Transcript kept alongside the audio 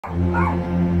Of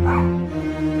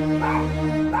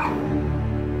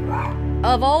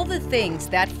all the things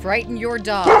that frighten your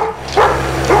dog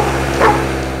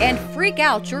and freak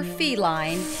out your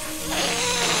feline,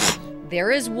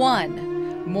 there is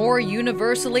one more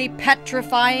universally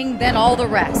petrifying than all the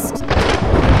rest.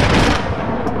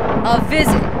 A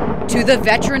visit to the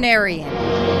veterinarian.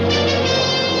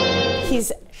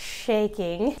 He's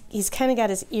shaking. He's kind of got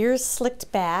his ears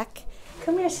slicked back.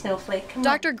 Come here, Snowflake. Come on.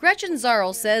 Dr. Gretchen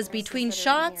Zarl says between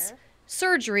shots,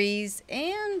 surgeries,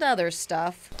 and other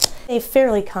stuff, It's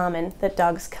fairly common that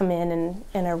dogs come in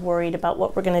and are worried about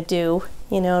what we're going to do,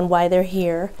 and why they're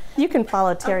here. You can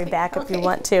follow Terry back if you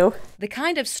want to. the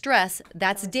kind of stress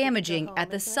that's damaging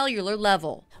at the cellular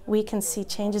level. We can see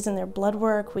changes in their blood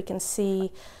work. We can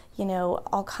see,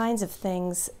 all kinds of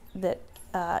things that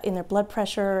in their blood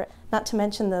pressure, not to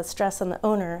mention the stress on the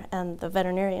owner and the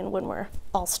veterinarian when we're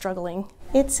all struggling.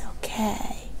 It's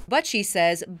okay. But she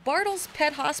says Bartle's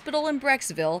Pet Hospital in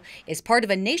Brecksville is part of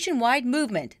a nationwide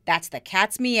movement that's the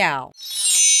cat's meow.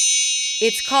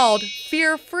 It's called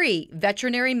Fear-Free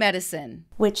Veterinary Medicine,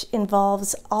 which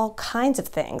involves all kinds of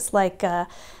things, like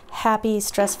happy,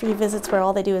 stress-free visits where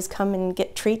all they do is come and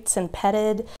get treats and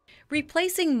petted.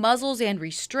 Replacing muzzles and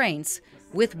restraints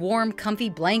with warm, comfy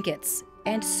blankets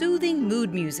and soothing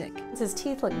mood music. His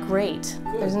teeth look great.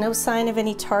 There's no sign of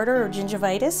any tartar or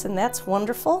gingivitis, and that's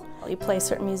wonderful. You play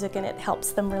certain music and it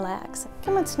helps them relax.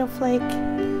 Come on, Snowflake.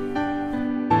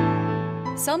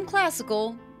 Some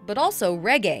classical, but also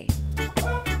reggae.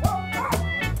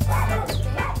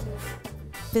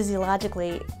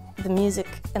 Physiologically, the music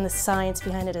and the science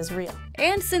behind it is real.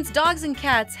 And since dogs and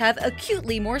cats have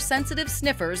acutely more sensitive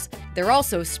sniffers, they're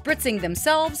also spritzing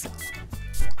themselves,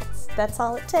 That's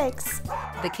all it takes.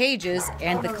 the cages,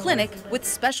 and the clinic with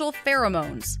special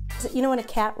pheromones. You know when a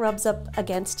cat rubs up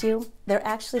against you, they're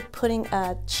actually putting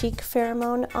a cheek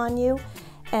pheromone on you,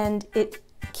 and it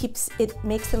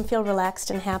makes them feel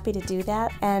relaxed and happy to do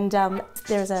that. And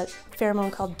there's a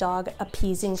pheromone called dog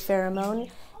appeasing pheromone,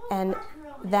 and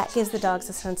that gives the dogs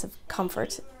a sense of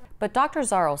comfort. But Dr.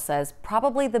 Zarl says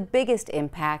probably the biggest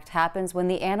impact happens when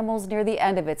the animal's near the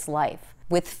end of its life,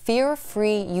 with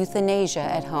fear-free euthanasia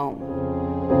at home.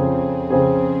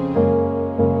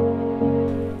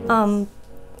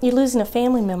 You're losing a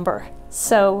family member,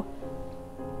 so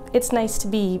it's nice to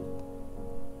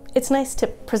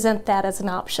present that as an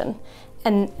option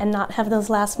and not have those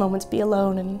last moments be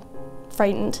alone and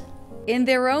frightened. In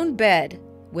their own bed,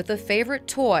 with a favorite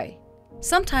toy,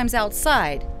 sometimes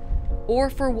outside,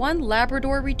 or for one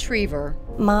Labrador Retriever.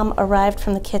 Mom arrived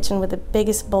from the kitchen with the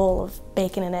biggest bowl of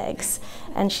bacon and eggs,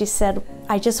 and she said,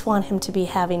 I just want him to be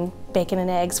having bacon and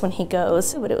eggs when he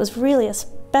goes. But it was really a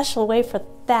special way for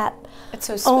that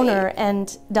owner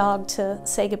and dog to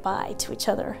say goodbye to each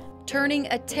other. Turning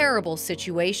a terrible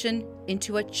situation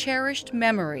into a cherished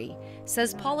memory,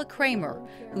 says Paula Kramer,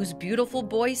 whose beautiful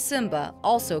boy Simba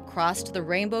also crossed the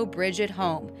Rainbow Bridge at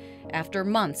home after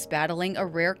months battling a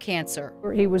rare cancer.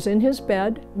 He was in his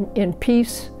bed, in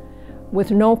peace,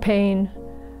 with no pain,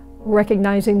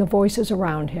 recognizing the voices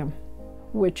around him,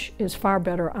 which is far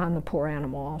better on the poor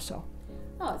animal also.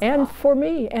 And for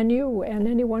me and you and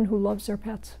anyone who loves their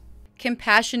pets.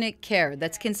 Compassionate care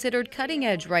that's considered cutting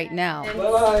edge right now.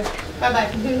 Bye-bye.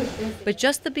 Bye-bye. But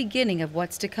just the beginning of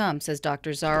what's to come, says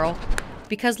Dr. Zarl,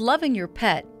 because loving your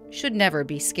pet should never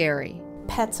be scary.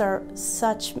 Pets are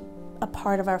such a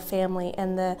part of our family,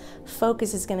 and the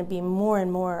focus is going to be more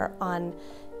and more on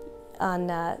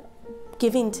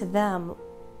giving to them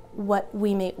what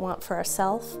we may want for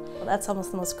ourselves. That's almost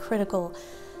the most critical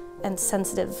and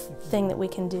sensitive thing that we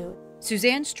can do.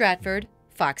 Suzanne Stratford,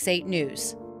 Fox 8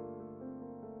 News.